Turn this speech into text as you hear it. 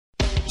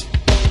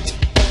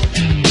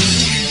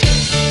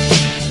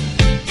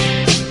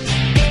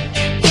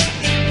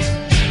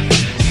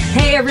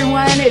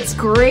everyone. It's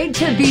great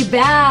to be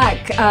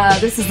back.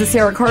 This is the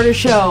Sarah Carter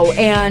Show.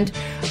 And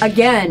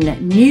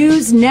again,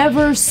 news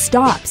never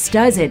stops,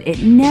 does it?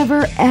 It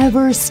never,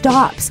 ever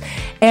stops.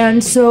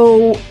 And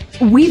so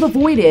we've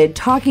avoided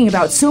talking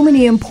about so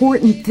many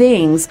important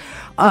things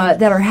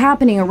that are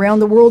happening around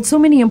the world, so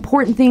many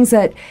important things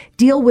that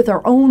deal with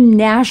our own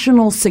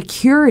national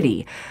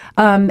security.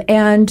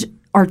 And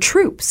our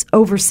troops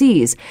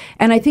overseas.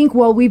 And I think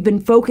while we've been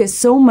focused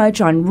so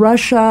much on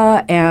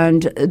Russia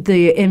and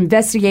the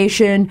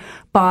investigation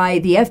by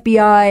the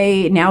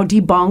FBI, now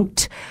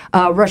debunked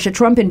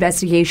Russia-Trump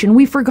investigation,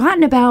 we've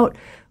forgotten about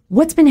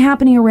what's been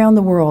happening around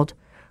the world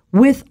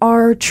with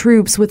our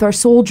troops, with our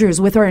soldiers,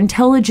 with our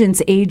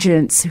intelligence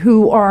agents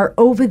who are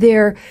over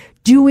there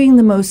doing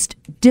the most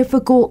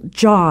difficult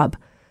job.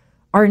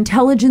 Our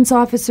intelligence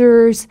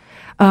officers,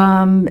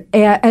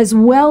 as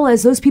well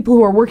as those people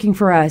who are working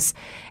for us.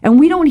 And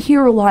we don't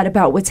hear a lot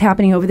about what's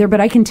happening over there,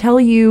 but I can tell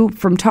you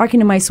from talking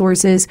to my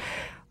sources,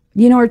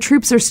 our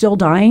troops are still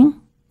dying.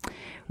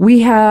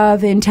 We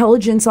have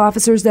intelligence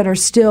officers that are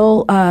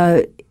still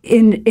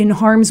in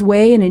harm's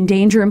way and in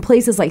danger in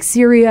places like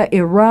Syria,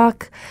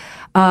 Iraq,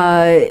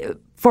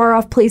 far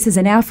off places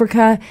in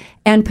Africa,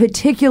 and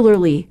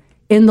particularly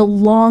in the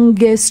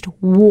longest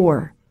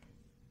war,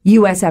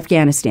 U.S.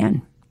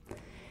 Afghanistan.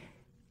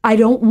 I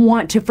don't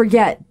want to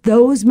forget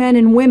those men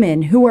and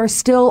women who are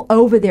still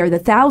over there, the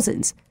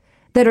thousands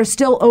that are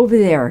still over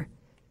there,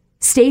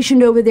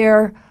 stationed over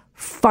there,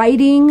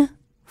 fighting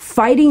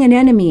an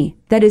enemy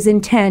that is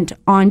intent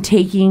on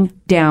taking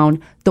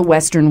down the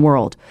Western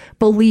world.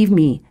 Believe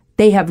me,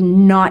 they have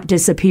not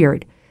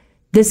disappeared.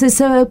 This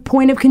is a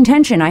point of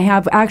contention I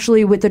have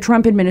actually with the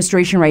Trump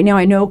administration right now.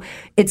 I know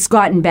it's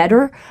gotten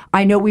better.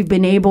 I know we've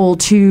been able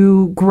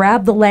to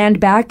grab the land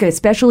back,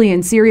 especially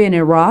in Syria and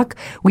Iraq.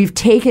 We've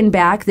taken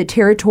back the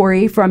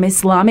territory from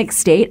Islamic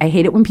State. I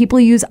hate it when people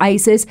use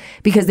ISIS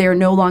because they are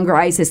no longer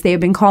ISIS. They have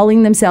been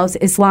calling themselves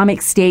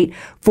Islamic State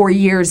for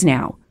years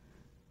now.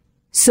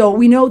 So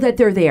we know that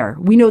they're there.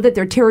 We know that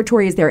their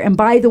territory is there. And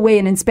by the way,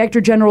 an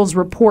Inspector General's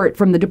report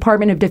from the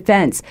Department of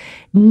Defense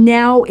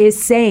now is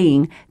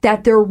saying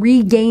that they're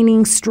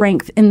regaining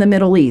strength in the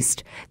Middle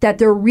East, that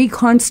they're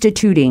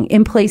reconstituting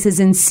in places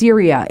in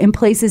Syria, in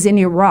places in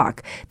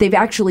Iraq. They've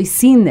actually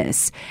seen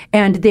this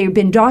and they've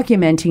been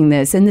documenting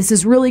this. And this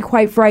is really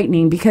quite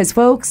frightening because,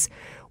 folks,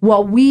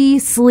 while we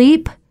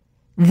sleep,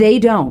 they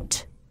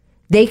don't.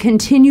 They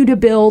continue to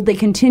build. They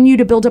continue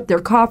to build up their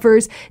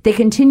coffers. They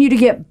continue to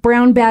get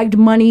brown-bagged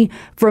money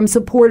from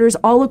supporters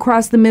all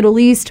across the Middle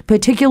East,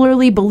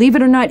 particularly, believe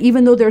it or not,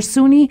 even though they're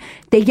Sunni,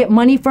 they get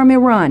money from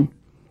Iran.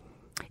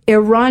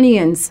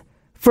 Iranians,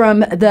 from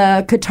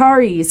the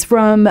Qataris,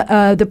 from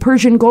the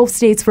Persian Gulf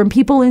states, from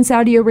people in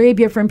Saudi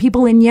Arabia, from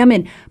people in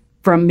Yemen,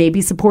 from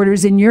maybe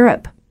supporters in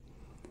Europe.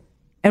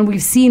 And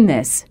we've seen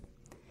this.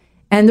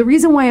 And the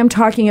reason why I'm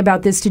talking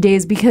about this today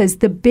is because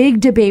the big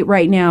debate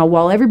right now,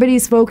 while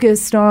everybody's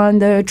focused on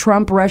the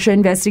Trump-Russia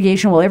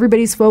investigation, while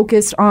everybody's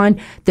focused on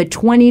the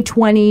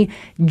 2020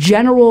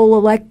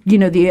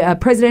 the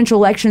presidential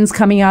elections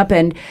coming up,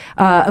 and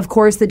of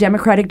course the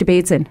Democratic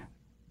debates. And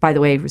by the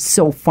way, it was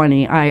so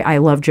funny. I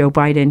love Joe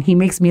Biden. He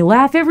makes me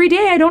laugh every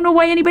day. I don't know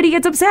why anybody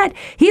gets upset.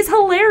 He's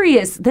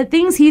hilarious, the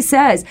things he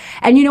says.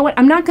 And you know what?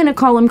 I'm not going to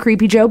call him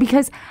Creepy Joe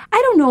because I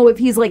don't know if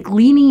he's like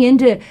leaning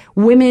into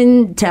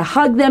women to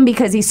hug them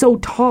because he's so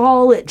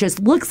tall. It just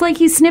looks like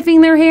he's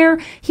sniffing their hair.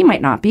 He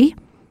might not be.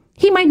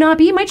 He might not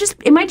be. It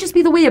might just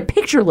be the way a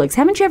picture looks.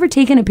 Haven't you ever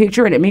taken a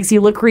picture and it makes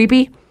you look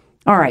creepy?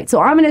 All right. So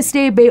I'm going to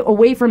stay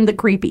away from the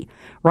creepy,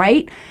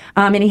 right?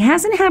 And he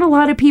hasn't had a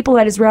lot of people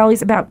at his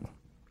rallies, about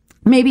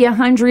maybe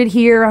 100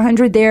 here,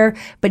 100 there,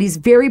 but he's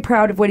very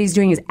proud of what he's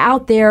doing. He's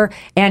out there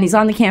and he's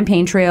on the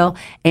campaign trail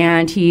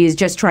and he's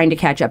just trying to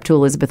catch up to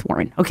Elizabeth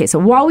Warren. Okay, so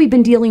while we've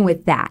been dealing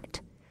with that,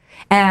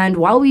 and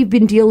while we've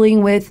been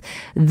dealing with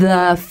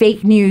the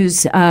fake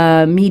news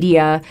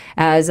media,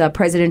 as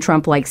President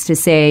Trump likes to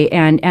say,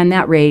 and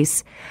that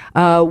race,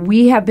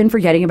 we have been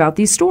forgetting about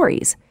these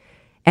stories.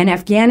 And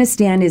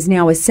Afghanistan is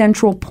now a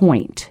central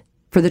point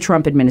for the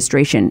Trump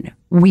administration.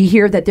 We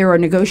hear that there are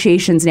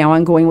negotiations now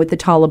ongoing with the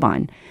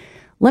Taliban.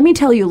 Let me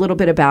tell you a little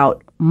bit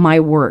about my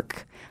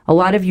work. A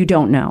lot of you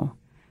don't know.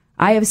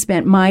 I have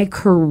spent my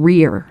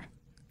career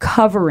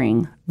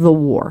covering the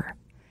war.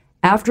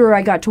 After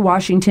I got to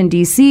Washington,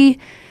 D.C.,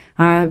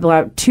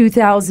 about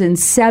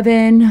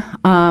 2007,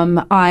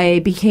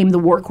 I became the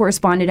war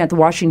correspondent at the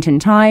Washington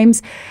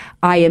Times.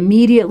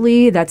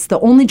 That's the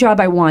only job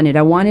I wanted.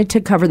 I wanted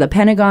to cover the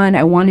Pentagon.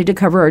 I wanted to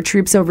cover our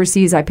troops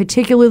overseas. I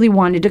particularly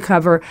wanted to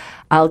cover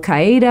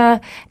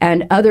Al-Qaeda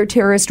and other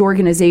terrorist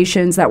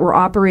organizations that were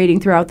operating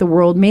throughout the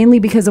world, mainly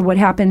because of what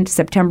happened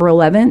September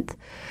 11th.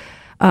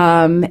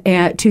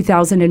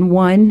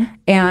 2001,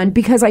 and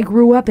because I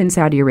grew up in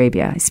Saudi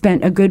Arabia. I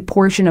spent a good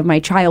portion of my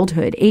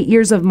childhood, 8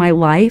 years of my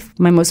life,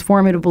 my most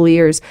formidable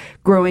years,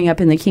 growing up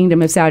in the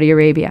Kingdom of Saudi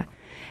Arabia.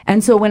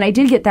 And so when I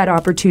did get that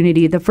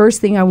opportunity, the first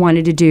thing I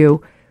wanted to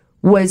do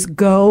was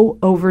go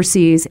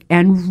overseas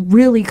and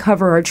really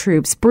cover our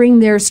troops, bring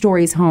their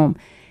stories home.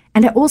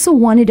 And I also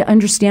wanted to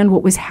understand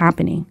what was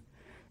happening.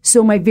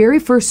 So my very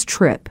first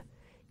trip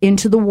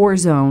into the war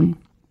zone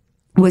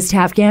was to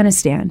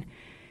Afghanistan.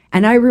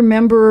 And I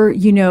remember,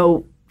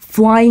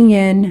 flying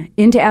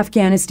into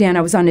Afghanistan.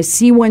 I was on a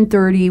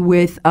C-130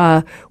 with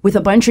a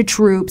bunch of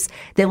troops.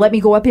 They let me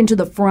go up into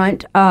the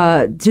front,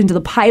 into the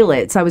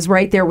pilots. I was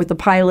right there with the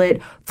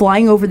pilot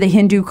flying over the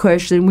Hindu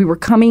Kush, and we were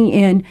coming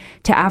in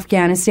to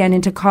Afghanistan,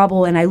 into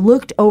Kabul, and I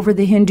looked over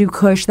the Hindu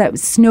Kush, that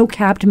was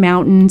snow-capped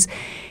mountains.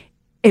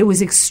 It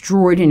was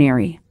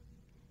extraordinary.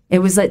 It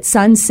was at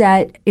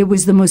sunset. It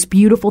was the most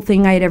beautiful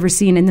thing I had ever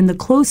seen. And then the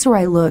closer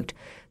I looked,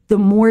 the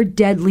more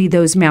deadly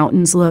those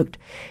mountains looked,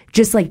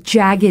 just like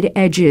jagged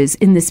edges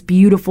in this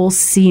beautiful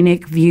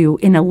scenic view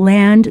in a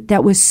land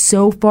that was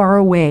so far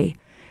away,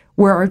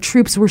 where our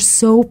troops were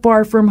so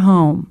far from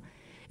home.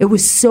 It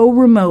was so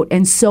remote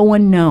and so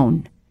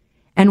unknown.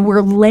 And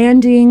we're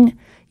landing,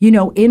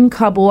 in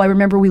Kabul. I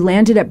remember we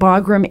landed at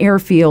Bagram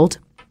Airfield,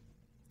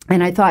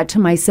 and I thought to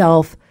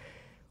myself,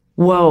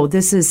 whoa,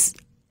 this is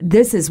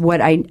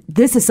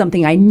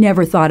something I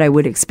never thought I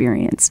would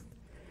experience.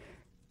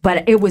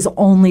 But it was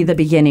only the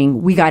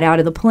beginning. We got out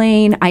of the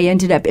plane. I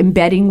ended up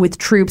embedding with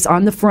troops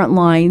on the front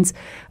lines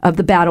of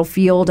the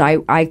battlefield.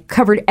 I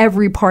covered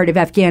every part of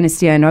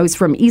Afghanistan. I was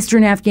from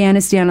eastern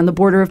Afghanistan on the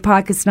border of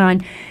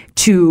Pakistan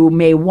to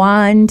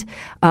Maiwand,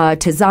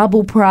 to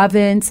Zabul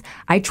province.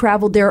 I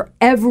traveled there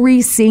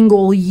every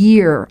single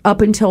year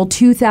up until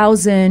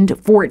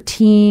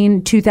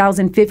 2014,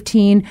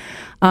 2015.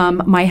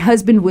 My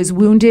husband was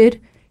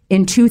wounded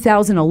in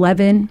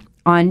 2011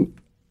 on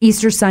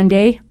Easter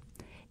Sunday,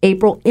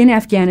 April, in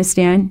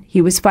Afghanistan.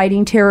 He was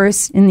fighting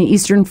terrorists in the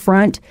Eastern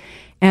Front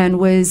and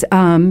was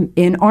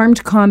in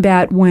armed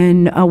combat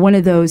when one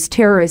of those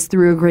terrorists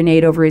threw a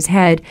grenade over his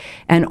head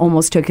and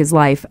almost took his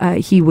life.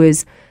 He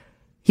was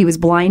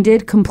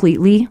blinded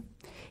completely.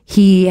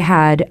 He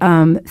had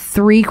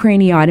 3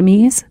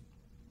 craniotomies.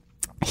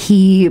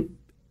 He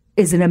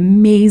is an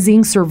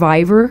amazing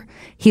survivor.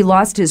 He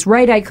lost his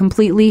right eye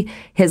completely.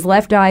 His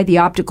left eye, the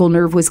optical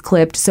nerve was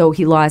clipped, so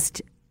he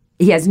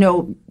has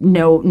no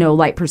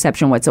light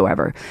perception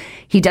whatsoever.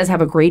 He does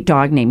have a great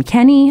dog named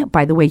Kenny.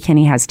 By the way,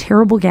 Kenny has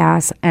terrible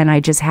gas, and I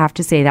just have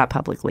to say that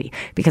publicly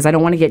because I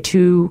don't want to get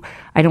too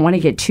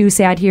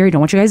sad here. I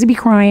don't want you guys to be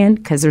crying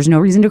because there's no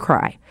reason to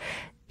cry.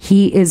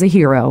 He is a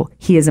hero.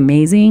 He is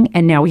amazing,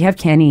 and now we have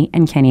Kenny,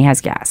 and Kenny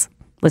has gas.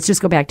 Let's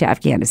just go back to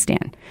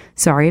Afghanistan.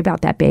 Sorry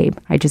about that, babe.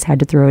 I just had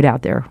to throw it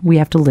out there. We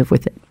have to live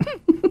with it.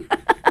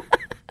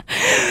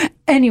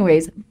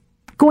 Anyways,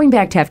 going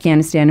back to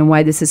Afghanistan and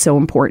why this is so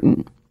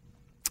important.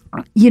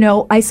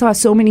 I saw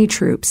so many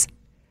troops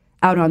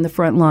out on the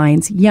front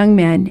lines, young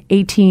men,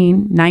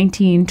 18,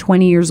 19,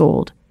 20 years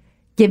old,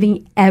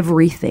 giving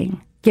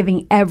everything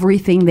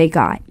they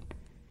got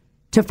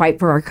to fight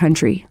for our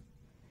country.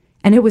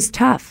 And it was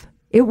tough.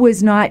 It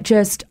was not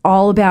just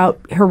all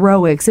about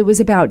heroics. It was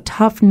about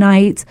tough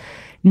nights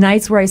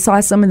where I saw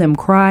some of them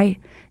cry,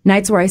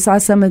 nights where I saw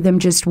some of them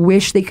just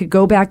wish they could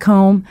go back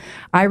home.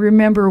 I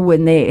remember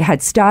when they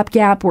had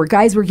stopgap where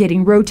guys were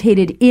getting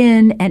rotated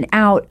in and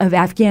out of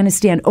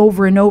Afghanistan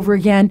over and over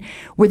again,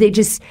 where they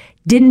just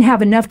didn't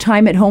have enough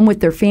time at home with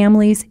their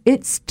families.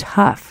 It's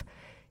tough.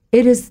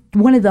 It is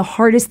one of the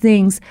hardest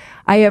things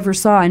I ever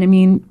saw. And I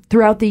mean,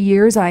 throughout the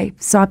years, I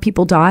saw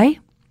people die.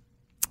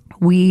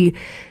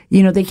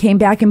 They came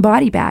back in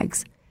body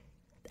bags.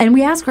 And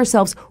we ask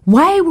ourselves,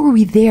 why were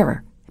we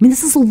there? I mean,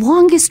 this is the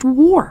longest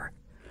war.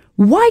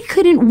 Why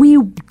couldn't we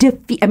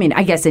defeat? I mean,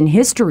 I guess in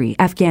history,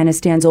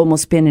 Afghanistan's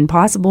almost been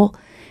impossible.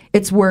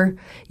 It's where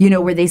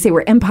they say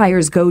where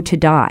empires go to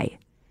die,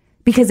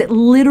 because it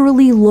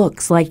literally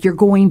looks like you're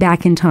going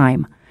back in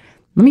time.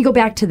 Let me go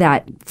back to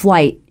that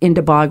flight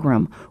into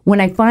Bagram. When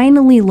I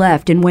finally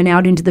left and went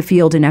out into the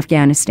field in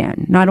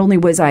Afghanistan, not only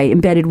was I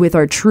embedded with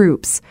our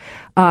troops,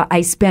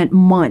 I spent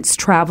months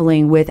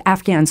traveling with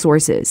Afghan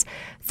sources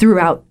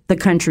throughout the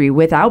country,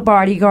 without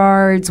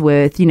bodyguards,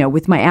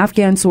 with my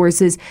Afghan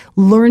sources,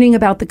 learning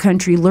about the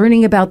country,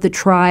 learning about the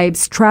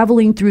tribes,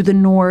 traveling through the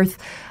north,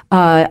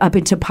 up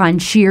into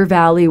Panjshir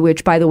Valley,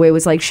 which, by the way,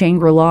 was like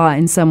Shangri-La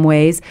in some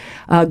ways,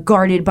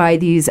 guarded by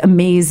these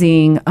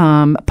amazing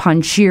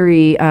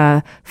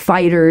Panjshiri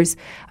fighters.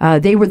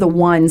 They were the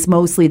ones,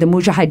 mostly the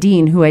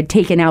Mujahideen, who had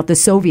taken out the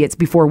Soviets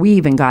before we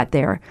even got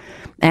there,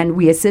 and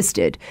we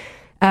assisted.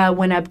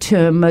 Went up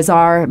to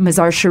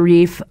Mazar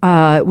Sharif,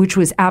 which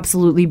was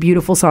absolutely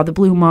beautiful, saw the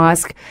Blue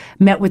Mosque,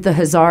 met with the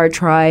Hazara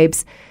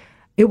tribes.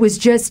 It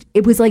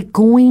was like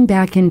going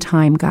back in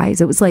time,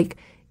 guys. It was like,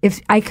 if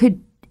I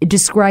could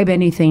describe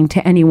anything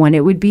to anyone,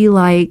 it would be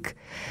like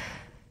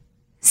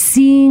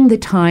seeing the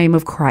time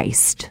of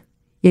Christ.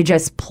 You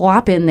just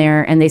plop in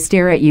there and they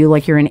stare at you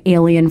like you're an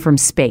alien from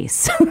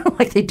space.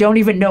 Like they don't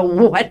even know,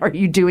 what are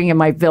you doing in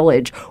my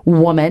village,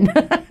 woman,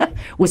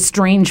 with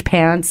strange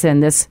pants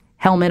and this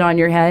helmet on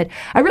your head.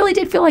 I really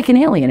did feel like an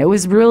alien. It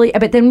was really,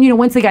 but then,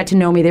 once they got to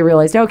know me, they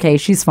realized, okay,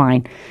 she's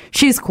fine.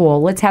 She's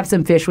cool. Let's have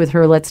some fish with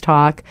her. Let's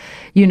talk,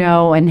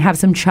 and have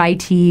some chai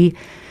tea.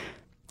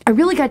 I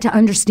really got to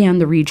understand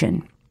the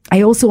region.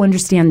 I also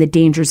understand the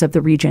dangers of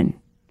the region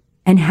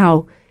and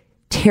how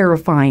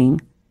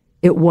terrifying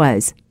it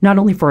was, not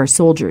only for our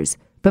soldiers,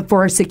 but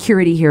for our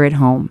security here at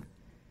home.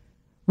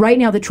 Right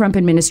now, the Trump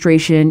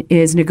administration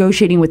is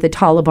negotiating with the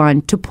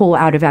Taliban to pull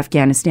out of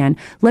Afghanistan.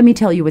 Let me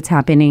tell you what's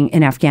happening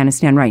in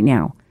Afghanistan right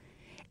now.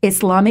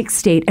 Islamic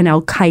State and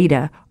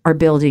Al-Qaeda are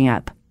building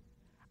up.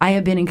 I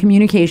have been in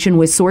communication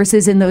with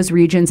sources in those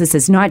regions. This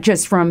is not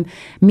just from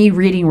me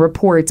reading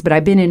reports, but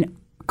I've been in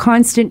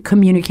constant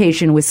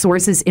communication with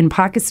sources in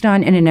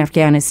Pakistan and in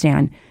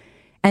Afghanistan,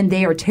 and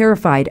they are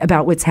terrified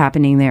about what's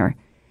happening there.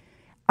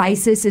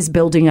 ISIS is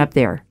building up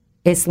there.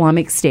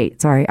 Islamic State.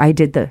 Sorry, I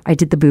did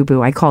the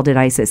boo-boo. I called it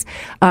ISIS.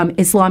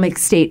 Islamic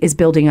State is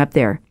building up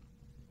there.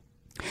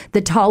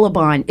 The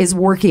Taliban is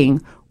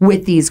working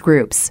with these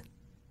groups.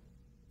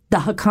 The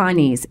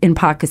Haqqanis in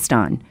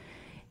Pakistan.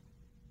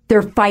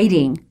 They're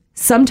fighting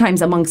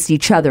sometimes amongst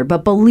each other,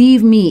 but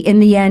believe me, in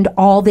the end,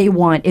 all they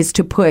want is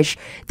to push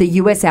the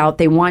U.S. out.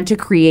 They want to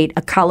create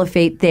a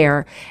caliphate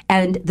there,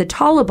 and the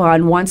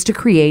Taliban wants to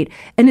create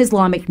an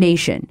Islamic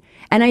nation.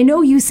 And I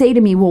know you say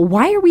to me, well,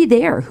 why are we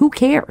there? Who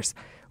cares?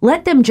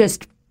 Let them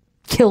just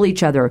kill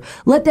each other.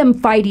 Let them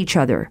fight each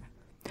other.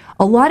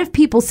 A lot of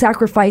people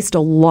sacrificed a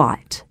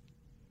lot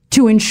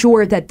to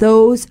ensure that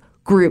those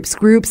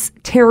groups,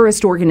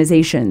 terrorist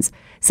organizations,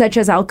 such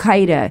as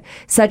Al-Qaeda,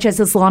 such as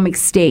Islamic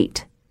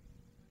State,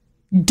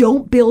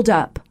 don't build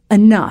up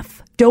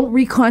enough, don't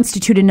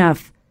reconstitute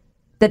enough,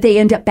 that they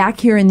end up back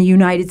here in the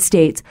United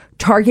States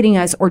targeting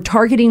us or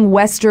targeting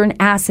Western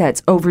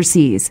assets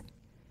overseas.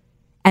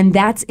 And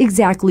that's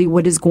exactly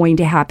what is going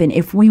to happen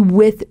if we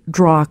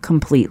withdraw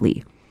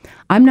completely.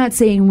 I'm not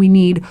saying we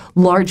need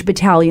large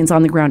battalions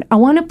on the ground. I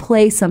want to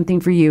play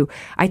something for you.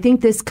 I think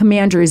this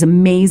commander is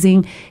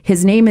amazing.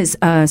 His name is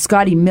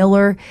Scotty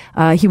Miller.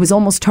 He was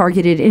almost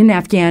targeted in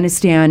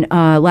Afghanistan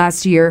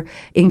last year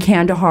in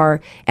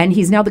Kandahar, and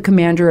he's now the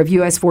commander of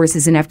U.S.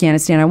 forces in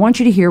Afghanistan. I want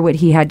you to hear what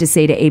he had to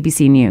say to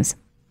ABC News.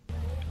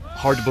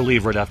 Hard to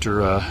believe right after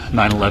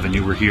 9/11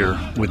 you were here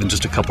within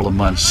just a couple of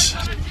months.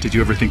 Did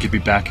you ever think you'd be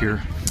back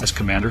here as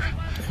commander?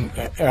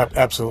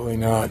 Absolutely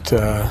not.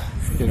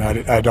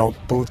 I don't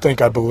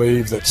think I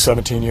believe that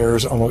 17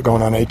 years, almost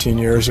going on 18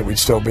 years, that we'd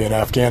still be in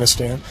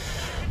Afghanistan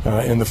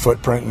in the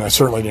footprint, and I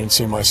certainly didn't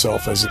see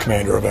myself as the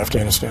commander of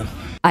Afghanistan.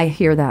 I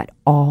hear that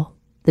all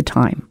the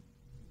time.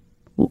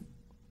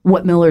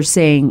 What Miller's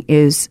saying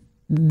is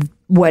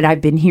what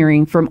I've been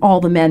hearing from all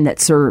the men that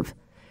serve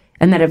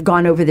and that have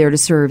gone over there to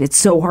serve. It's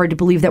so hard to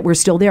believe that we're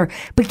still there.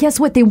 But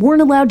guess what? They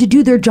weren't allowed to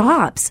do their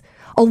jobs.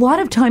 A lot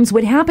of times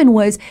what happened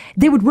was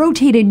they would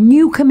rotate a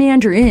new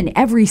commander in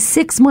every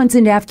 6 months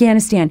into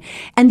Afghanistan,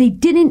 and they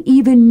didn't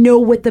even know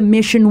what the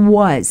mission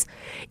was.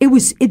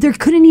 They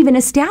couldn't even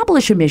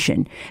establish a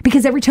mission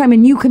because every time a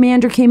new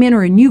commander came in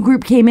or a new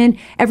group came in,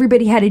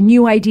 everybody had a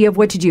new idea of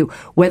what to do,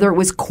 whether it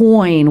was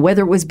coin,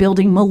 whether it was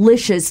building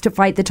militias to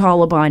fight the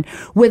Taliban,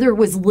 whether it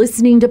was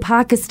listening to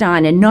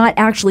Pakistan and not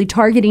actually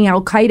targeting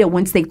Al-Qaeda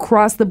once they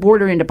crossed the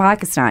border into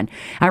Pakistan.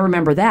 I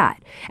remember that.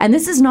 And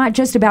this is not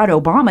just about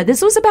Obama.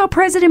 This was about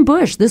President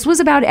Bush. This was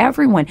about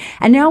everyone.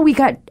 And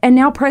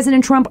now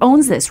President Trump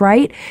owns this,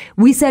 right?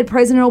 We said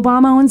President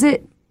Obama owns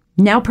it.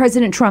 Now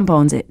President Trump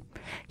owns it.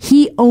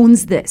 He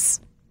owns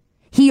this.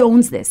 He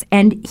owns this.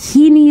 And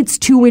he needs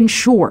to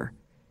ensure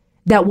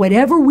that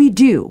whatever we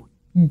do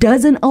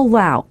doesn't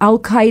allow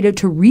Al-Qaeda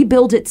to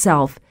rebuild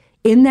itself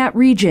in that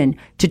region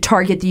to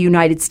target the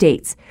United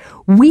States.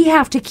 We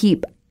have to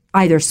keep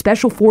either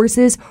special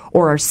forces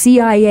or our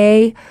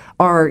CIA,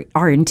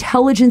 our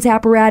intelligence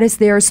apparatus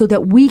there so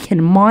that we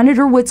can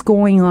monitor what's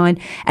going on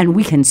and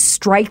we can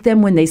strike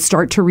them when they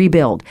start to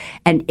rebuild.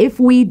 And if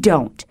we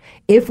don't,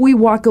 if we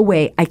walk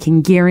away, I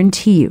can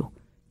guarantee you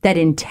that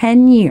in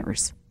 10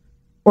 years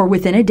or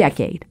within a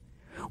decade,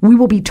 we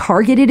will be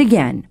targeted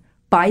again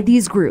by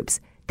these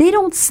groups. They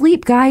don't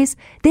sleep, guys.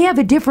 They have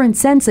a different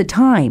sense of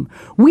time.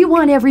 We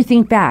want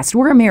everything fast.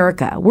 We're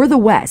America. We're the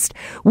West.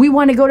 We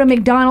want to go to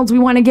McDonald's. We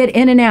want to get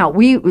in and out.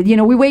 We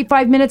wait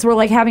 5 minutes. We're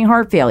like having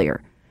heart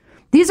failure.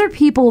 These are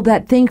people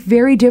that think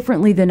very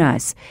differently than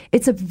us.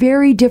 It's a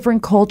very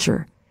different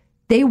culture.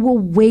 They will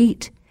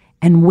wait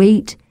and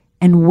wait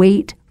and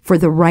wait for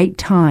the right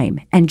time.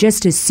 And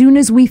just as soon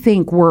as we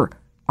think we're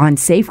on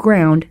safe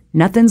ground,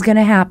 nothing's going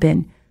to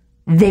happen,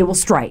 they will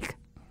strike.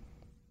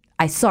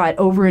 I saw it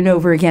over and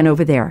over again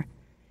over there.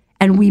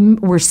 And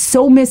we're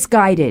so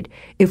misguided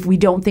if we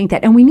don't think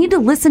that. And we need to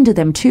listen to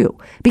them too,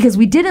 because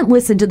we didn't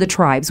listen to the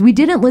tribes. We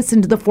didn't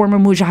listen to the former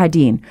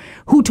Mujahideen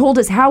who told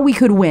us how we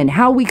could win,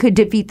 how we could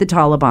defeat the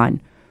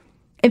Taliban.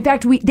 In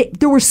fact,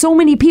 there were so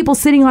many people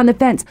sitting on the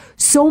fence,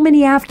 so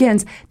many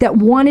Afghans that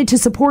wanted to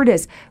support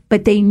us,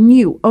 but they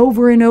knew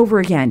over and over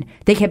again,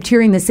 they kept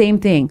hearing the same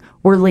thing,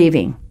 we're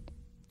leaving.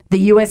 The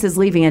U.S. is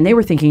leaving, and they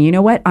were thinking, you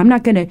know what? I'm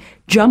not going to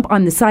jump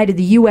on the side of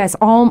the U.S.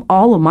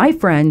 All of my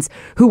friends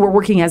who were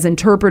working as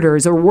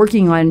interpreters or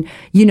working on,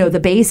 the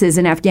bases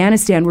in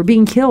Afghanistan were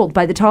being killed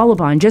by the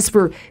Taliban just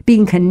for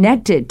being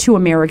connected to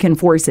American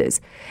forces.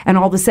 And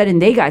all of a sudden,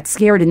 they got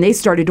scared and they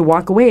started to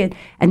walk away,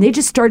 and they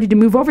just started to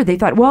move over. They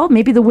thought, well,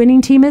 maybe the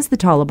winning team is the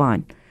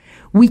Taliban.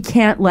 We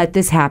can't let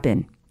this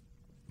happen.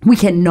 We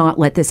cannot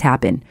let this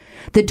happen.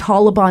 The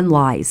Taliban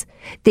lies.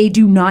 They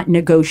do not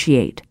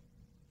negotiate.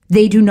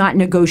 They do not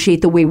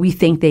negotiate the way we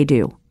think they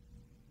do.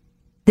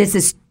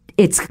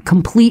 It's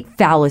complete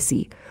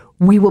fallacy.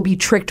 We will be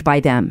tricked by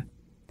them.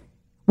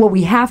 What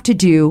we have to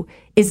do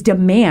is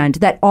demand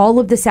that all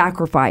of the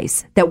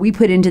sacrifice that we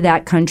put into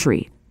that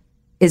country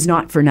is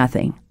not for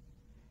nothing.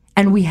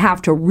 And we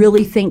have to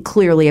really think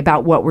clearly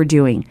about what we're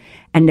doing.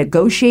 And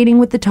negotiating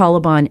with the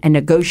Taliban and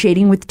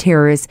negotiating with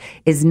terrorists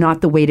is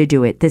not the way to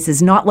do it. This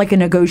is not like a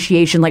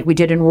negotiation like we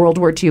did in World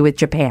War II with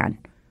Japan.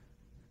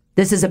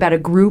 This is about a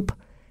group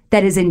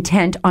that is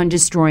intent on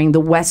destroying the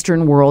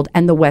Western world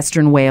and the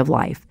Western way of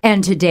life.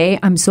 And today,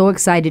 I'm so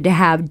excited to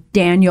have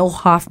Daniel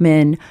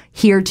Hoffman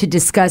here to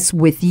discuss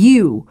with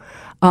you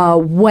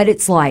what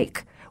it's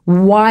like,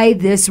 why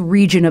this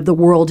region of the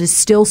world is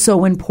still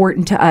so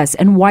important to us,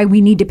 and why we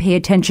need to pay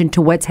attention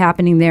to what's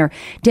happening there.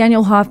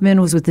 Daniel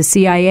Hoffman was with the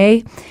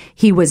CIA.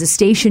 He was a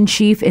station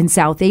chief in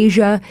South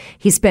Asia.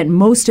 He spent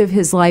most of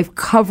his life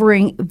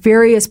covering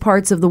various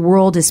parts of the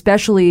world,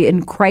 especially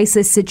in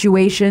crisis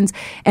situations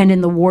and in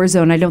the war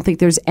zone. I don't think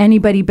there's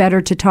anybody better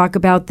to talk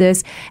about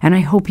this, and I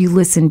hope you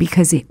listen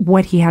because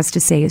what he has to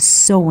say is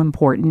so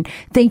important.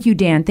 Thank you,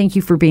 Dan. Thank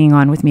you for being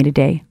on with me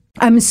today.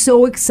 I'm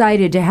so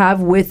excited to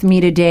have with me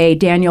today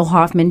Daniel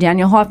Hoffman.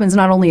 Daniel Hoffman's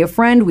not only a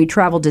friend, we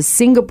traveled to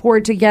Singapore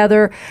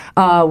together.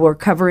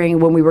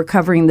 When we were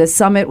covering the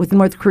summit with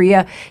North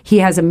Korea, he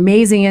has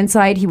amazing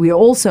insight. We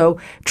also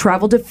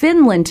traveled to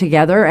Finland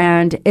together,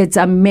 and it's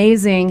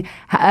amazing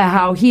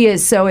how he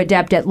is so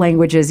adept at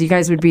languages. You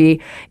guys would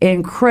be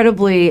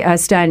incredibly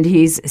stunned.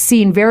 He's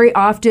seen very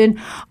often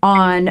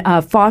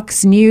on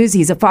Fox News.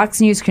 He's a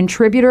Fox News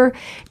contributor.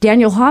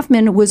 Daniel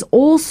Hoffman was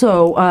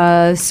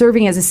also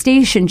serving as a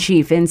station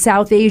chief in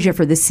South Asia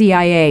for the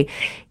CIA.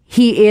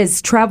 He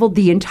has traveled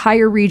the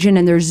entire region,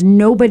 and there's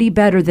nobody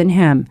better than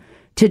him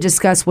to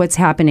discuss what's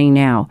happening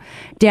now.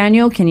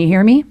 Daniel, can you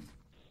hear me?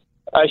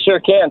 I sure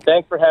can.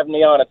 Thanks for having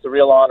me on. It's a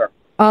real honor.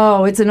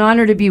 Oh, it's an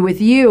honor to be with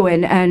you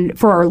and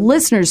for our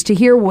listeners to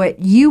hear what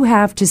you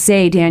have to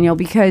say, Daniel,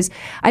 because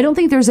I don't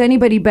think there's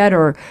anybody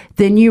better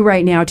than you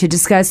right now to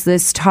discuss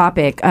this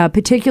topic,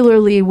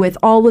 particularly with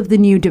all of the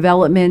new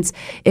developments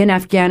in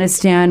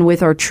Afghanistan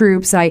with our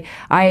troops. I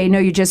know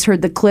you just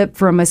heard the clip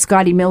from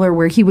Scotty Miller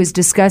where he was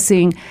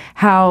discussing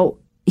how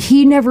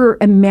he never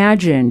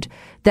imagined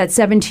that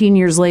 17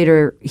 years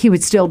later, he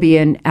would still be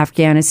in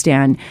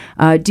Afghanistan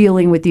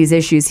dealing with these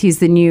issues. He's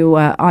the new,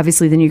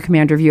 obviously the new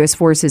commander of U.S.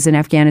 forces in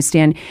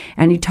Afghanistan,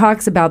 and he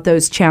talks about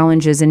those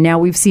challenges. And now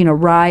we've seen a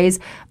rise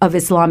of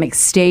Islamic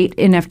State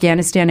in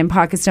Afghanistan and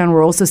Pakistan.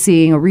 We're also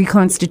seeing a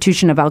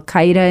reconstitution of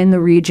al-Qaeda in the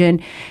region.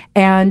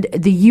 And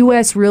the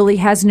U.S. really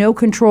has no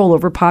control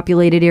over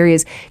populated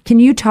areas. Can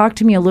you talk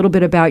to me a little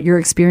bit about your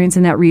experience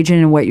in that region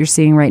and what you're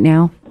seeing right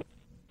now?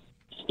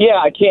 Yeah,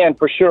 I can,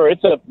 for sure.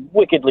 It's a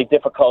wickedly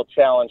difficult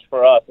challenge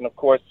for us. And, of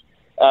course,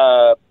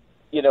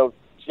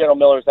 General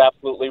Miller's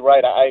absolutely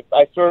right.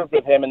 I served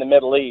with him in the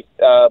Middle East.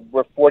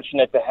 We're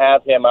fortunate to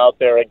have him out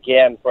there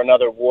again for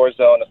another war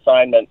zone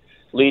assignment,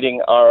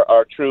 leading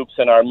our troops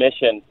and our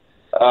mission.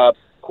 Of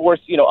course,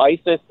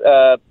 ISIS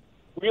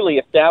really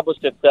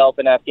established itself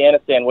in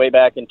Afghanistan way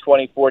back in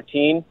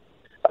 2014.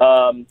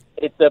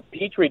 It's a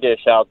petri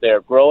dish out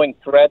there, growing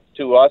threats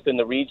to us in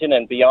the region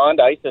and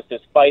beyond. ISIS is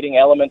fighting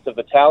elements of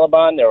the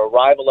Taliban. They're a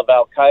rival of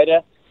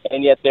al-Qaeda,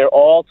 and yet they're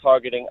all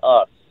targeting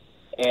us.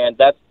 And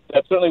that's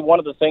certainly one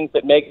of the things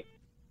that makes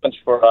it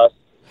for us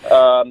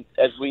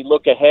as we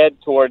look ahead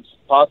towards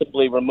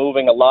possibly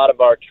removing a lot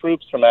of our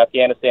troops from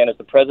Afghanistan, as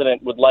the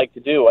president would like to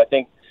do. I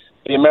think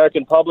the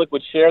American public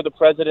would share the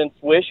president's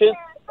wishes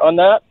on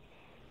that.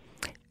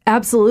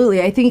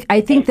 Absolutely. I think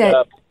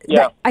that.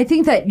 Yeah. I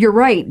think that you're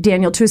right,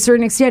 Daniel. To a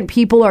certain extent,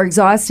 people are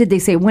exhausted. They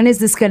say, when is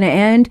this going to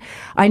end?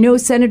 I know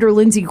Senator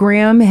Lindsey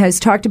Graham has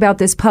talked about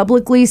this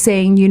publicly,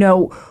 saying,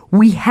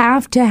 we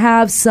have to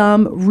have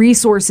some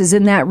resources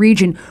in that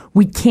region.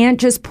 We can't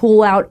just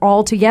pull out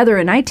altogether.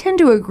 And I tend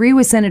to agree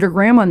with Senator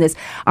Graham on this.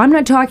 I'm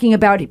not talking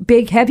about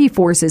big, heavy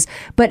forces,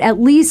 but at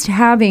least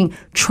having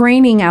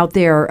training out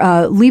there,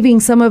 leaving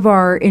some of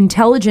our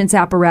intelligence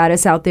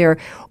apparatus out there,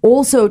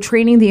 also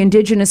training the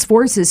indigenous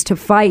forces to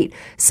fight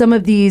some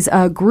of these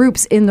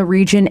groups in the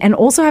region, and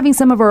also having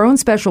some of our own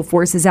special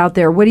forces out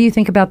there. What do you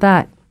think about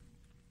that?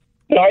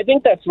 No, I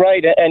think that's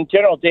right. And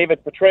General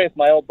David Petraeus,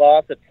 my old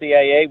boss at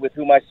CIA, with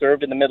whom I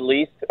served in the Middle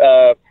East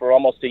for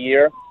almost a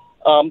year,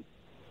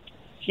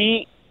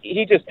 he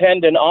just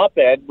penned an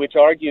op-ed which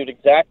argued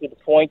exactly the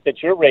point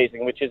that you're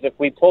raising, which is if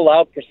we pull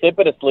out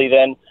precipitously,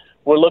 then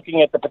we're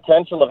looking at the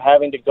potential of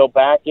having to go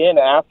back in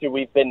after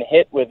we've been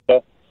hit with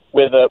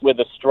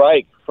a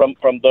strike from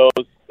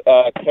those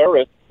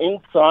terrorists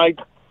inside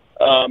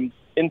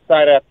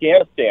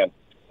Afghanistan.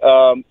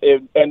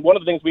 And one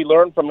of the things we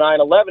learned from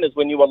 9/11 is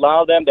when you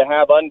allow them to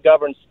have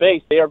ungoverned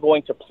space, they are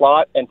going to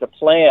plot and to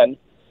plan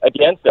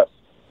against us.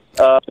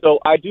 So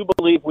I do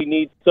believe we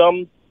need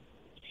some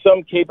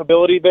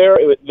capability there.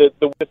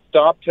 The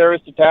stop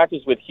terrorist attack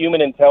is with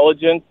human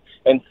intelligence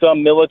and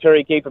some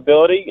military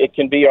capability. It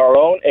can be our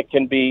own. It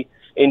can be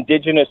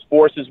indigenous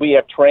forces we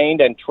have trained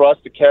and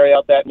trust to carry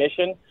out that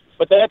mission.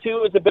 But that,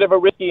 too, is a bit of a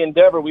risky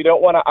endeavor. We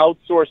don't want to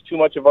outsource too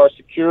much of our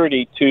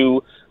security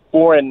to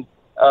foreign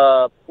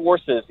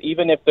forces,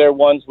 even if they're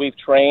ones we've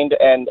trained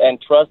and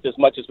trust as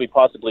much as we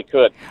possibly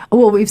could.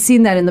 Well, we've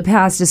seen that in the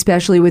past,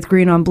 especially with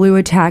green on blue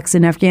attacks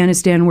in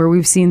Afghanistan, where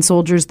we've seen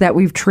soldiers that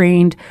we've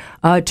trained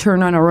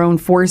turn on our own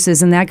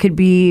forces, and that could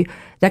be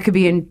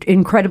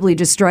incredibly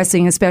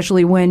distressing,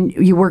 especially when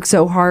you work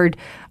so hard.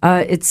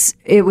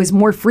 It was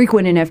more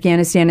frequent in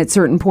Afghanistan at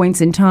certain points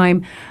in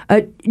time.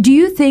 Do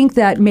you think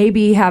that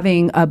maybe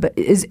having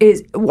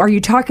are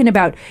you talking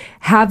about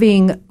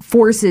having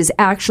forces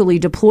actually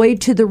deployed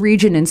to the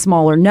region in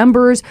smaller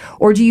numbers,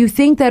 or do you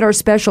think that our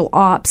special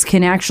ops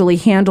can actually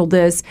handle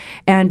this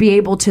and be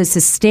able to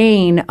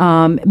sustain,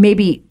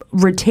 maybe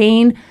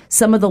retain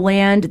some of the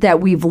land that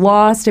we've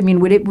lost? I mean,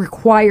 would it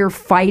require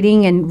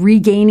fighting and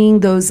regaining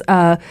those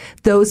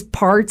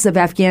parts of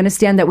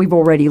Afghanistan that we've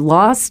already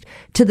lost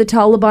to the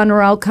Taliban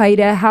or Al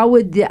Qaeda? How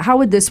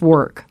would this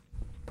work?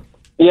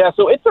 Yeah,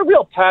 so it's a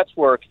real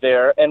patchwork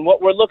there, and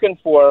what we're looking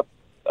for,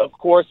 of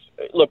course,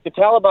 look, the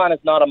Taliban is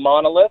not a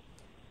monolith.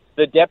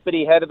 The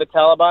deputy head of the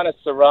Taliban is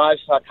Siraj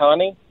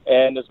Haqqani,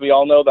 and as we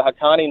all know, the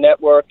Haqqani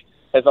network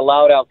has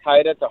allowed Al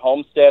Qaeda to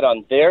homestead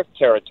on their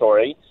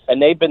territory, and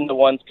they've been the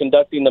ones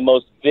conducting the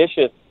most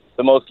vicious,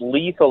 the most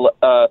lethal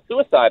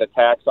suicide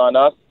attacks on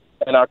us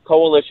and our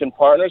coalition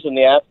partners and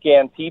the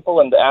Afghan people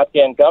and the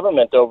Afghan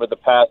government over the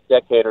past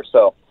decade or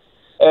so.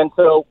 And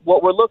so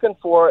what we're looking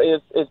for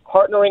is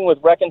partnering with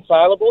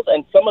reconcilables,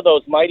 and some of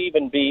those might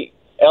even be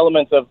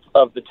elements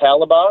of the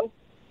Taliban.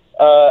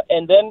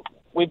 And then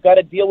we've got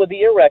to deal with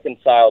the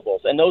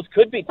irreconcilables, and those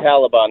could be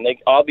Taliban. They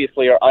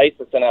obviously are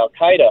ISIS and Al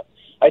Qaeda.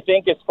 I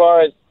think as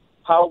far as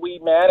how we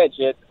manage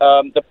it,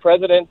 the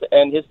president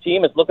and his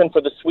team is looking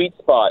for the sweet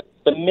spot,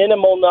 the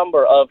minimal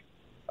number of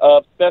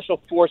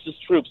special forces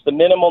troops, the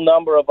minimal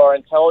number of our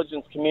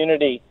intelligence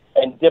community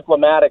and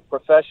diplomatic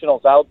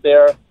professionals out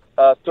there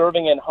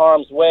serving in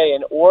harm's way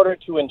in order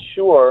to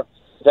ensure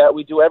that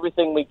we do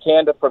everything we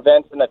can to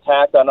prevent an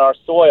attack on our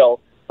soil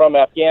from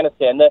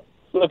Afghanistan.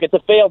 Look, it's a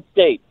failed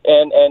state,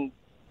 and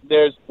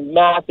there's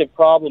massive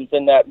problems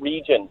in that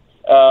region.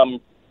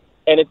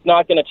 And it's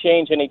not going to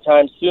change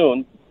anytime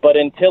soon. But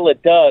until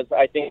it does,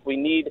 I think we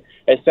need,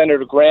 as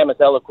Senator Graham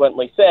has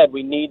eloquently said,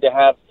 we need to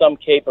have some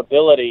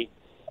capability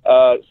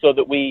so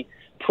that we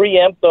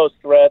preempt those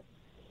threats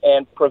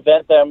and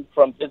prevent them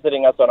from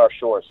visiting us on our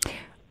shores.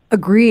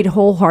 Agreed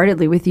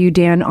wholeheartedly with you,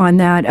 Dan, on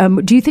that.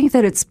 Do you think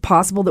that it's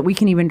possible that we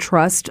can even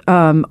trust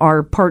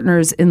our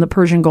partners in the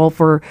Persian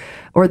Gulf or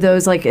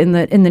those like in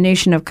the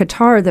nation of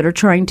Qatar that are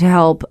trying to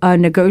help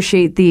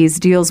negotiate these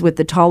deals with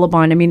the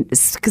Taliban? I mean,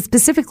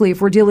 specifically, if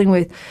we're dealing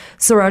with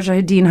Siraj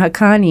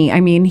Haqqani,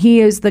 I mean, he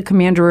is the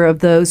commander of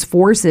those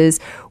forces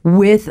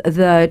with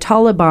the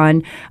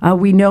Taliban.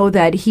 We know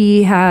that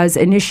he has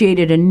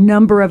initiated a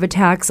number of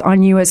attacks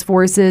on U.S.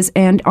 forces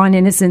and on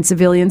innocent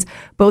civilians,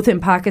 both in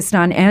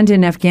Pakistan and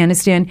in Afghanistan.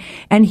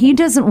 And he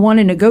doesn't want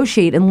to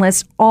negotiate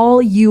unless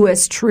all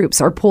U.S. troops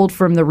are pulled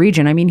from the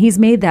region. I mean, he's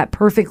made that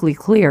perfectly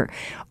clear.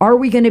 Are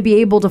we going to be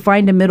able to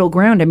find a middle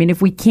ground? I mean,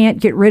 if we can't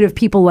get rid of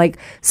people like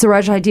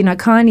Siraj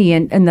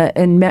Haqqani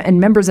and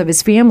members of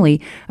his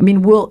family, I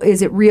mean,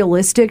 is it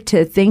realistic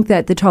to think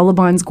that the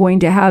Taliban's going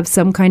to have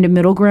some kind of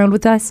middle ground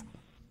with us?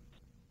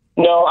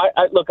 No, I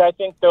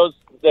think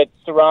that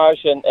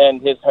Siraj and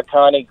his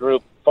Haqqani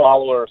group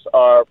followers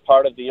are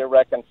part of the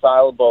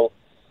irreconcilable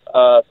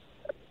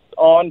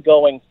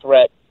ongoing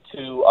threat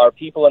to our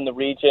people in the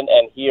region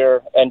and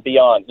here and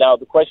beyond. Now,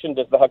 the question,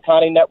 does the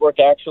Haqqani network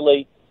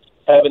actually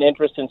have an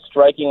interest in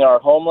striking our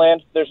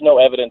homeland? There's no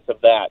evidence of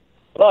that.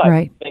 But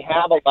They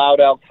have allowed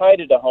Al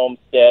Qaeda to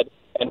homestead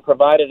and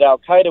provided Al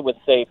Qaeda with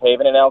safe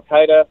haven. And Al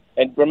Qaeda,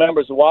 and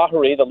remember,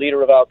 Zawahiri, the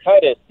leader of Al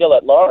Qaeda, is still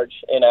at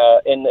large in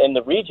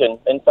the region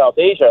in South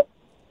Asia.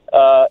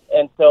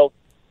 And so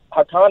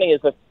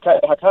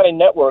Haqqani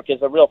network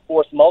is a real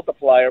force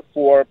multiplier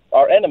for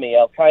our enemy,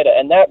 Al Qaeda,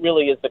 and that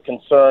really is the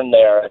concern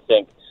there, I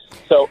think.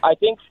 So I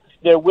think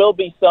there will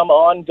be some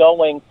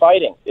ongoing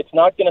fighting. It's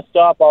not going to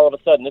stop all of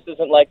a sudden. This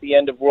isn't like the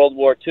end of World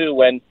War II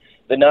when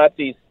the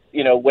Nazis,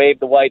 waved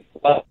the white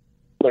flag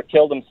or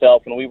killed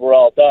themselves and we were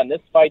all done.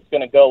 This fight's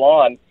going to go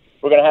on.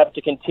 We're going to have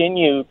to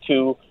continue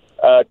to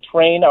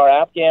train our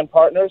Afghan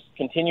partners,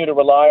 continue to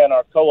rely on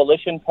our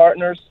coalition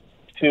partners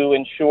to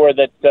ensure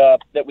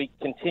that we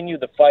continue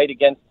the fight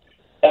against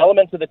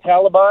elements of the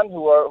Taliban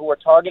who are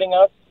targeting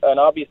us, and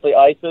obviously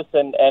ISIS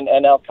and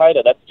Al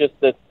Qaeda. That's just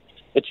the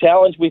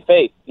challenge we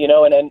face,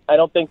 and I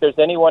don't think there's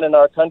anyone in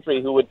our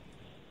country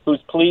who's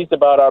pleased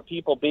about our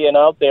people being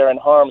out there in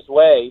harm's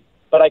way.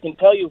 But I can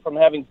tell you from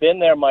having been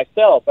there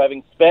myself,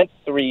 having spent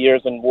 3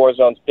 years in war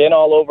zones, been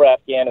all over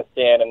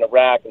Afghanistan and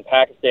Iraq and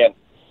Pakistan,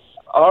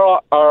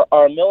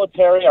 our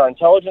military, our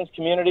intelligence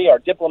community, our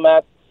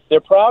diplomats, they're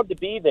proud to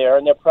be there,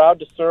 and they're proud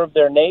to serve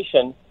their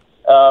nation,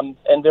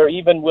 and they're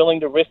even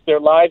willing to risk their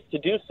lives to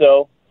do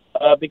so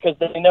because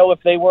they know if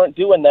they weren't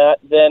doing that,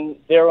 then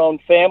their own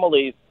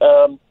families,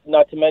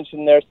 not to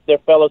mention their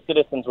fellow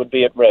citizens, would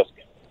be at risk.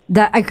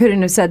 That I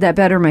couldn't have said that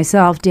better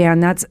myself, Dan.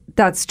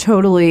 That's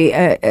totally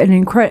an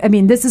incredible. I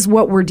mean, this is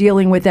what we're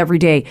dealing with every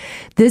day.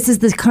 This is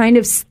the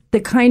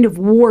kind of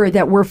war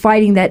that we're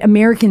fighting that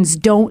Americans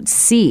don't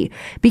see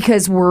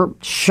because we're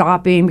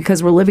shopping,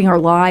 because we're living our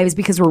lives,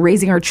 because we're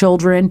raising our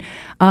children,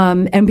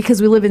 and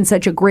because we live in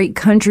such a great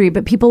country.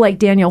 But people like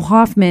Daniel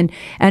Hoffman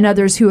and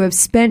others who have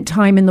spent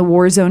time in the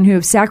war zone, who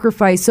have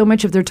sacrificed so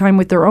much of their time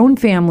with their own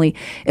family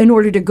in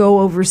order to go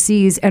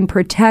overseas and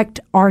protect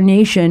our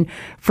nation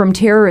from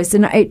terrorists.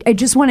 And I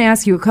just want to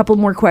ask you a couple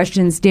more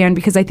questions, Dan,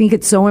 because I think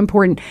it's so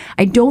important.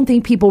 I don't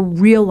think people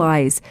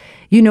realize,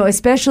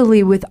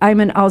 especially with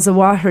Ayman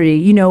al-Zawahiri,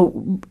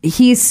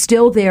 he's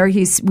still there.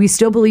 We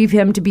still believe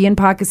him to be in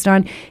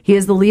Pakistan. He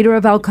is the leader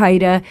of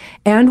al-Qaeda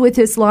and with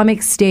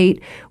Islamic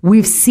State.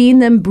 We've seen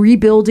them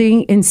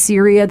rebuilding in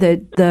Syria,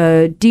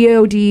 the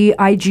DOD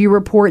IG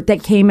report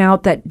that came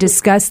out that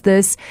discussed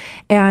this,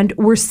 and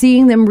we're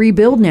seeing them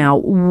rebuild now.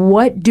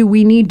 What do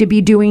we need to be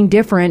doing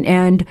different,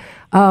 and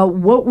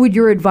what would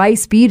your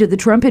advice be to the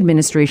Trump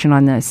administration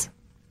on this?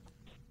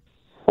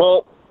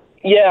 Well,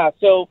 yeah,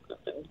 so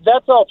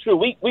that's all true.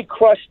 We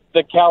crushed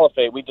the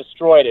caliphate. We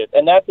destroyed it.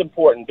 And that's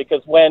important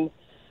because when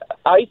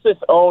ISIS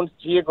owned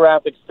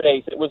geographic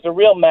space, it was a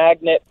real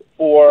magnet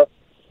for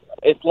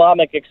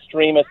Islamic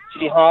extremists,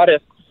 jihadists,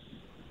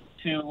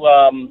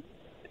 to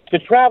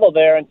travel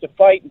there and to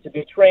fight and to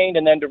be trained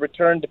and then to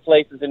return to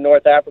places in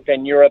North Africa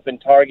and Europe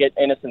and target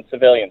innocent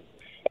civilians.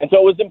 And so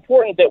it was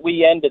important that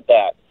we ended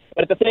that.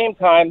 But at the same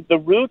time, the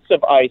roots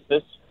of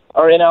ISIS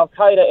are in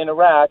al-Qaeda in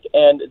Iraq,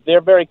 and they're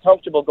very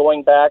comfortable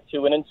going back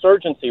to an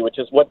insurgency, which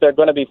is what they're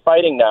going to be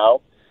fighting now.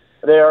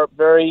 They're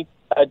very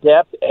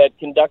adept at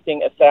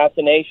conducting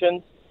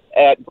assassinations,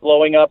 at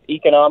blowing up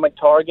economic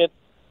targets,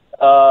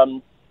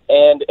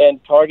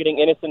 and targeting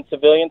innocent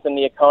civilians in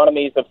the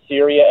economies of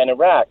Syria and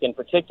Iraq, in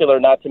particular,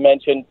 not to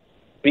mention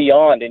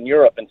beyond in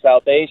Europe and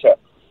South Asia.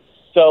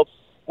 So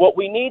what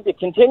we need to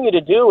continue to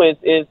do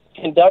is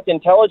conduct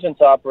intelligence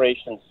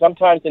operations,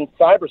 sometimes in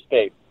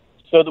cyberspace,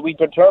 so that we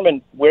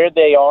determine where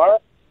they are,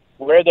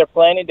 where they're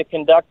planning to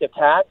conduct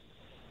attacks.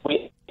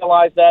 We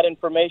analyze that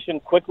information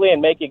quickly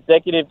and make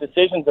executive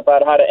decisions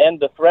about how to end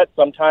the threat,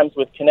 sometimes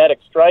with kinetic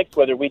strikes,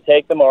 whether we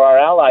take them or our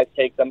allies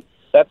take them.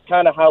 That's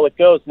kind of how it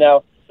goes.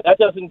 Now, that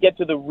doesn't get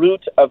to the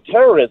root of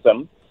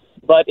terrorism,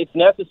 but it's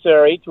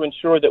necessary to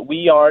ensure that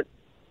we aren't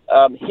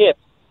hit,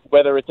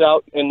 whether it's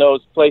out in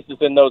those places,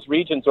 in those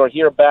regions, or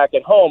here back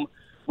at home.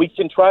 We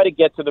can try to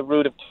get to the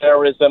root of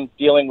terrorism,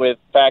 dealing with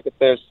the fact that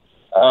there's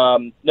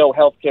no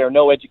health care,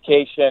 no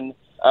education,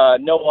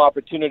 no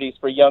opportunities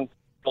for young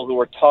people who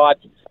are taught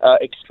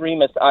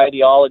extremist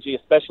ideology,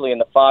 especially in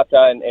the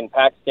Fatah and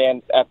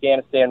Pakistan,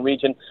 Afghanistan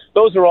region.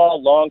 Those are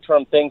all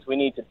long-term things we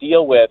need to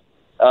deal with.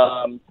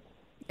 And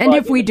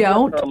if we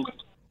don't,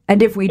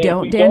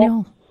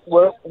 Daniel?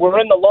 We're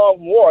in the long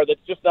war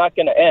that's just not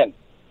going to end.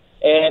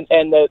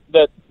 And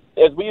the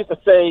as we used to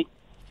say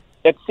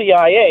at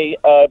CIA,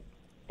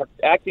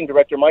 acting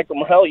director Michael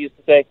Morrell used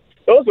to say,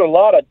 those are a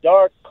lot of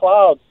dark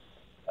clouds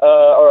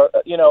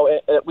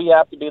we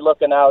have to be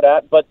looking out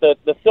at. But the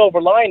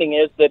silver lining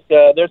is that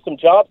there's some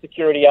job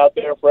security out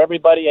there for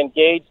everybody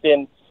engaged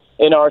in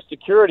our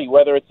security,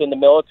 whether it's in the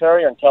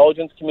military or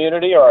intelligence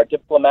community or our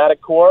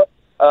diplomatic corps.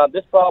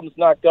 This problem's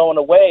not going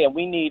away, and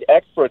we need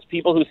experts,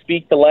 people who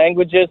speak the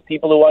languages,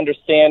 people who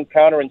understand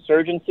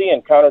counterinsurgency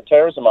and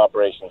counterterrorism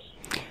operations.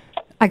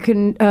 I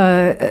couldn't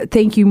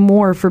thank you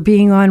more for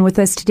being on with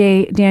us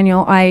today,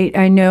 Daniel.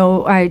 I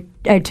know I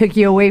took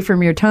you away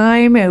from your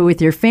time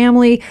with your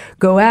family.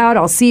 Go out.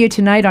 I'll see you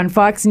tonight on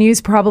Fox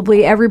News,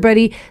 probably.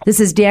 Everybody, this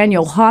is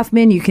Daniel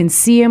Hoffman. You can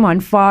see him on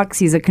Fox.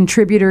 He's a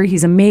contributor.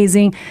 He's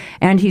amazing.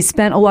 And he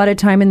spent a lot of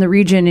time in the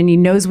region, and he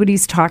knows what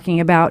he's talking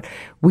about.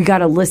 We got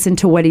to listen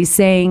to what he's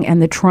saying. And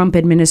the Trump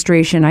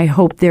administration, I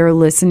hope they're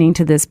listening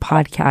to this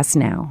podcast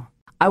now.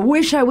 I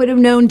wish I would have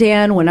known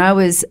Dan when I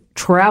was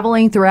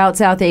traveling throughout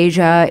South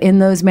Asia in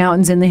those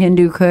mountains in the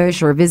Hindu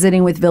Kush, or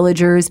visiting with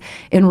villagers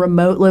in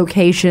remote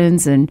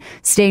locations and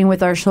staying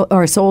with our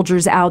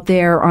soldiers out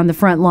there on the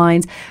front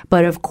lines.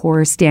 But of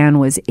course, Dan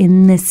was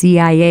in the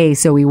CIA,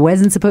 so he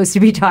wasn't supposed to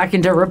be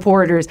talking to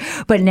reporters.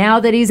 But now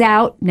that he's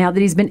out, now that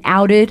he's been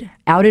outed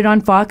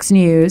on Fox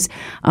News,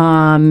 he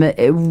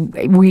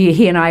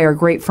and I are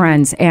great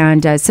friends,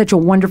 and such a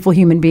wonderful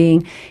human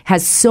being,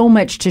 has so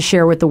much to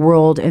share with the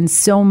world and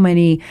so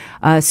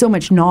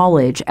much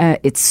knowledge.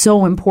 It's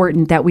so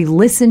important that we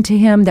listen to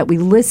him, that we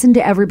listen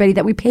to everybody,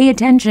 that we pay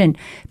attention,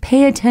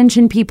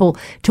 people,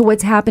 to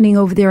what's happening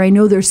over there. I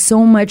know there's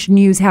so much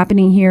news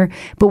happening here,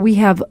 but we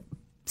have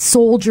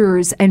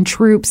soldiers and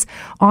troops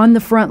on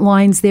the front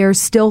lines there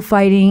still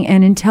fighting,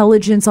 and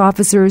intelligence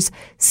officers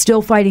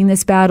still fighting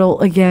this battle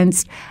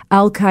against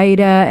al-Qaeda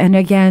and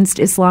against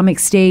Islamic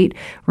State.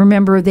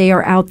 Remember, they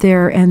are out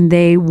there and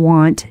they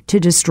want to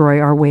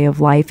destroy our way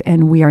of life,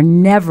 and we are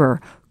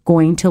never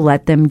going to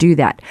let them do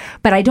that.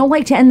 But I don't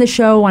like to end the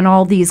show on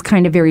all these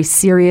kind of very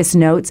serious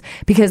notes,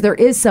 because there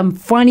is some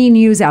funny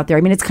news out there.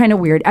 I mean, it's kind of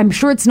weird. I'm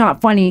sure it's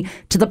not funny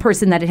to the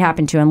person that it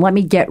happened to, and let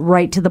me get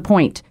right to the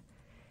point.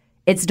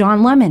 It's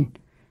Don Lemon.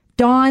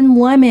 Don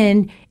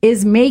Lemon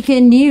is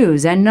making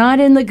news, and not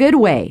in the good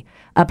way.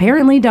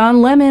 Apparently,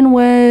 Don Lemon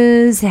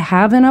was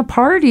having a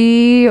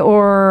party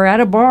or at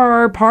a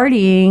bar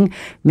partying,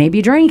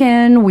 maybe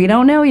drinking. We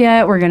don't know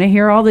yet. We're going to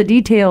hear all the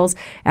details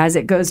as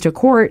it goes to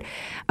court.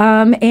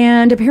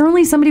 And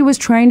apparently somebody was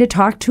trying to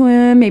talk to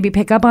him, maybe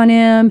pick up on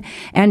him,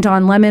 and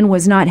Don Lemon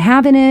was not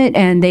having it,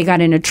 and they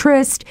got in a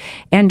tryst,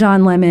 and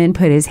Don Lemon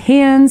put his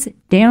hands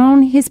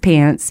down his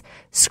pants,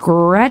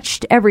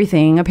 scratched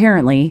everything,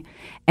 apparently,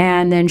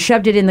 and then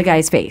shoved it in the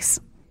guy's face.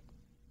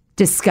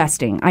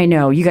 Disgusting. I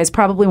know you guys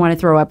probably want to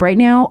throw up right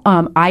now.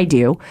 I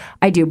do,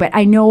 but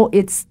I know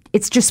it's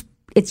just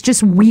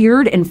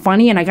weird and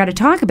funny, and I got to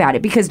talk about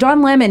it because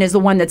Don Lemon is the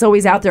one that's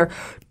always out there.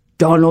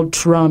 Donald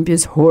Trump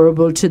is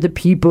horrible to the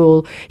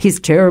people. He's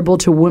terrible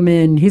to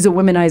women. He's a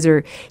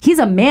womanizer. He's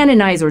a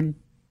manonizer.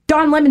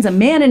 Don Lemon's a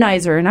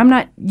manonizer, and I'm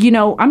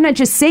not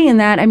just saying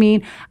that. I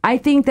mean, I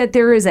think that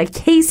there is a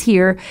case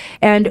here,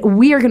 and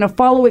we are going to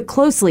follow it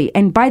closely.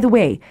 And by the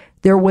way,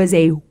 there was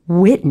a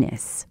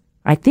witness.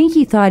 I think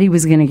he thought he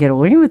was going to get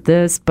away with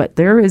this, but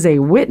there is a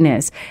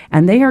witness,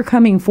 and they are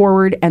coming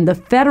forward, and the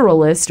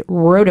Federalist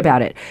wrote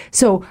about it.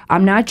 So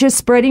I'm not just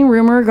spreading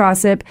rumor or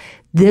gossip.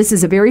 This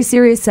is a very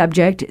serious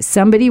subject.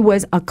 Somebody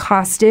was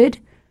accosted,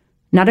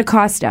 not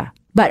Acosta,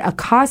 but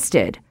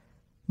accosted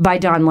by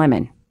Don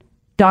Lemon.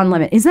 Don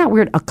Lemon. Isn't that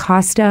weird?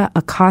 Acosta,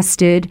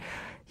 accosted.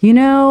 You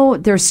know,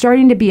 there's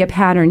starting to be a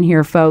pattern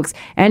here, folks.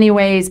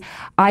 Anyways,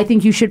 I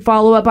think you should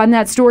follow up on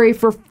that story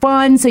for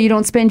fun so you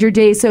don't spend your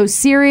day so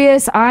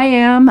serious.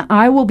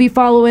 I will be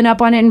following up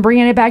on it and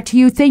bringing it back to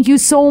you. Thank you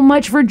so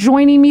much for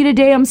joining me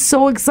today. I'm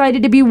so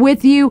excited to be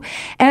with you.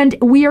 And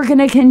we are going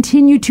to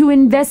continue to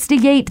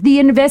investigate the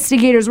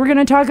investigators. We're going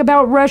to talk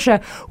about Russia.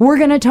 We're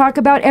going to talk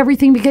about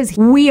everything because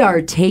we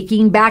are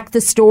taking back the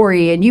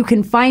story. And you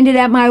can find it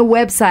at my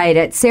website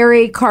at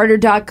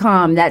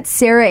sarahacarter.com. That's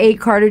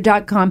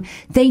sarahacarter.com.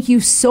 Thank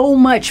you so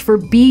much for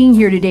being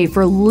here today,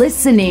 for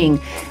listening.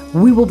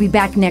 We will be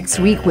back next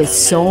week with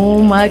so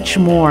much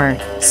more,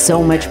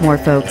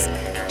 folks.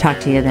 Talk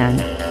to you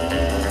then.